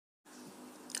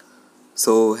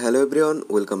So hello everyone,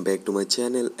 welcome back to my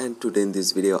channel, and today in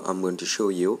this video I'm going to show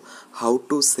you how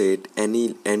to set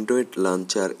any Android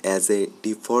launcher as a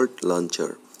default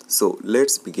launcher. So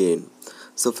let's begin.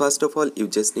 So first of all, you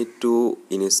just need to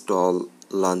install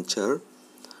launcher,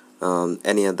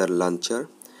 any other launcher,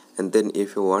 and then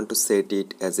if you want to set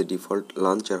it as a default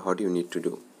launcher, what do you need to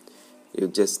do? You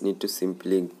just need to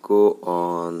simply go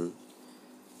on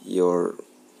your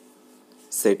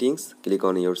settings, click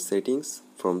on your settings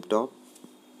from top.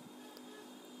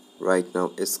 Right now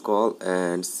scroll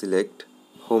and select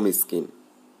home screen,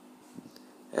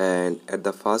 and at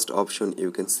the first option you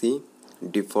can see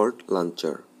default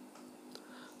launcher.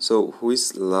 So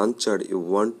which launcher you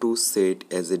want to set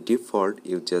as a default,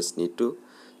 you just need to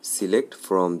select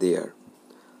from there,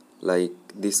 like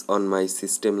this on my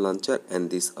system launcher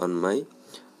and this on my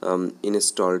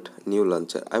installed new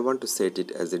launcher. I want to set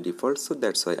it as a default, so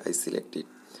that's why I select it.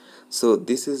 So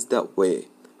this is the way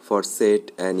for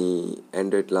set any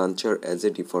Android launcher as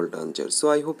a default launcher. So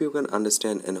I hope you can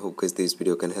understand, and hope guys this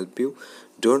video can help you.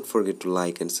 Don't forget to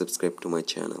like and subscribe to my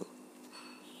channel.